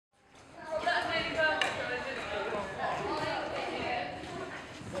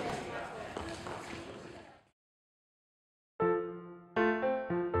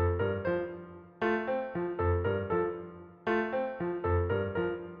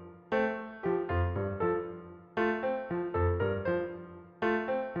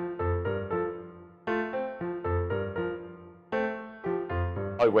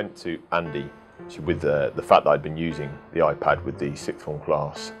I went to Andy with the fact that I'd been using the iPad with the sixth form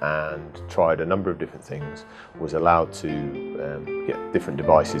class and tried a number of different things, was allowed to get different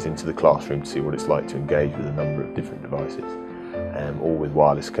devices into the classroom to see what it's like to engage with a number of different devices, all with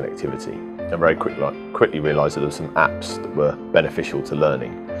wireless connectivity. And very quickly realised that there were some apps that were beneficial to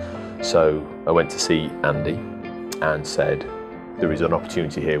learning. So I went to see Andy and said, there is an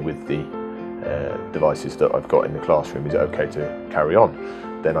opportunity here with the devices that I've got in the classroom, is it okay to carry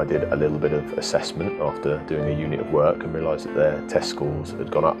on? Then I did a little bit of assessment after doing a unit of work and realised that their test scores had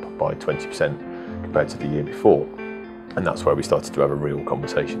gone up by 20% compared to the year before. And that's where we started to have a real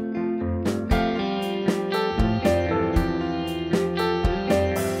conversation.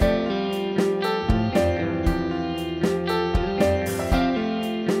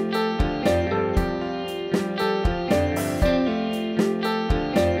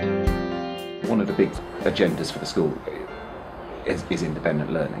 One of the big agendas for the school is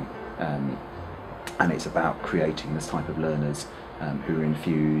independent learning, and it's about creating this type of learners who are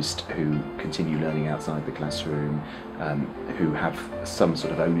infused, who continue learning outside the classroom, who have some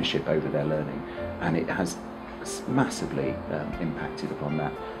sort of ownership over their learning, and it has massively impacted upon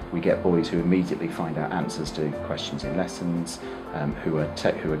that. We get boys who immediately find out answers to questions in lessons, who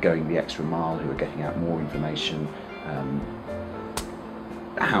are going the extra mile, who are getting out more information,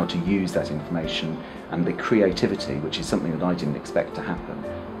 how to use that information, and the creativity, which is something that I didn't expect to happen.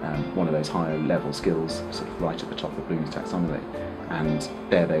 One of those higher level skills sort of right at the top of Bloom's taxonomy, and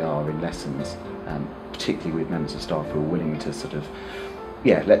there they are in lessons, particularly with members of staff who are willing to sort of,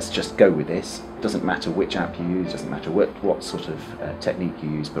 yeah, let's just go with this. Doesn't matter which app you use, doesn't matter what sort of technique you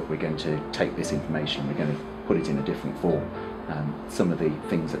use, but we're going to take this information, we're going to put it in a different form. Some of the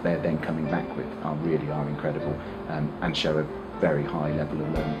things that they're then coming back with really are incredible, and show a very high level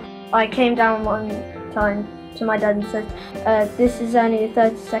of learning. I came down one time to my dad and said, this is only a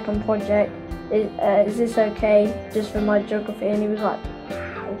 30-second project, is this okay just for my geography? And he was like,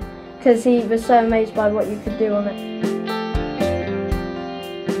 wow, because he was so amazed by what you could do on it.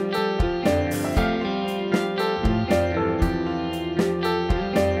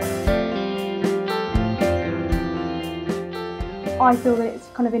 I feel that it's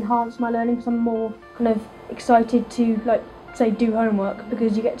kind of enhanced my learning because I'm more kind of excited to, like, say, do homework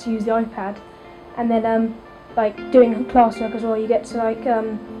because you get to use the iPad, and then like doing classwork as well, you get to like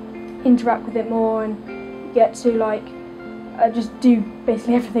interact with it more, and you get to like just do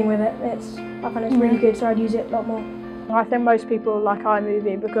basically everything with it. I find it's really good, so I'd use it a lot more. I think most people like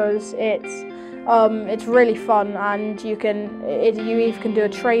iMovie because it's really fun, and you either can do a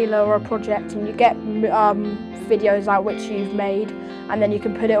trailer or a project, and you get videos out which you've made, and then you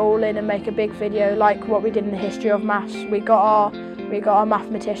can put it all in and make a big video, like what we did in the history of maths. We got our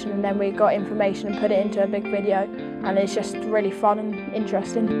mathematician, and then we got information and put it into a big video, and it's just really fun and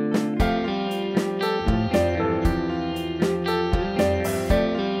interesting.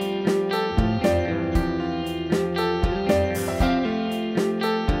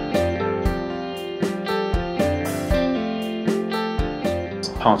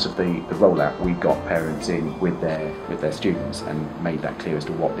 Part of the rollout, we got parents in with their students and made that clear as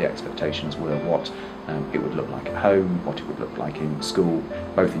to what the expectations were, what it would look like at home, what it would look like in school,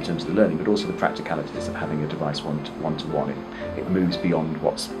 both in terms of the learning but also the practicalities of having a device one-to-one. It moves beyond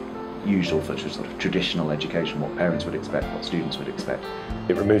what's usual for sort of traditional education, what parents would expect, what students would expect.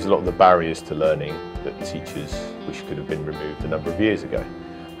 It removes a lot of the barriers to learning that teachers wish could have been removed a number of years ago.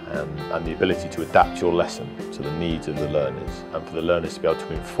 And the ability to adapt your lesson to the needs of the learners, and for the learners to be able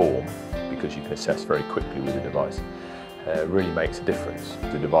to inform, because you can assess very quickly with the device, really makes a difference.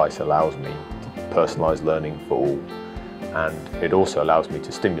 The device allows me to personalise learning for all, and it also allows me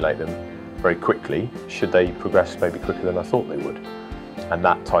to stimulate them very quickly should they progress maybe quicker than I thought they would. And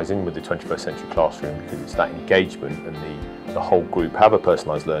that ties in with the 21st century classroom, because it's that engagement, and the whole group have a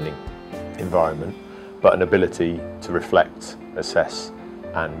personalised learning environment, but an ability to reflect, assess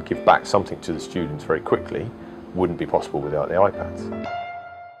and give back something to the students very quickly wouldn't be possible without the iPads.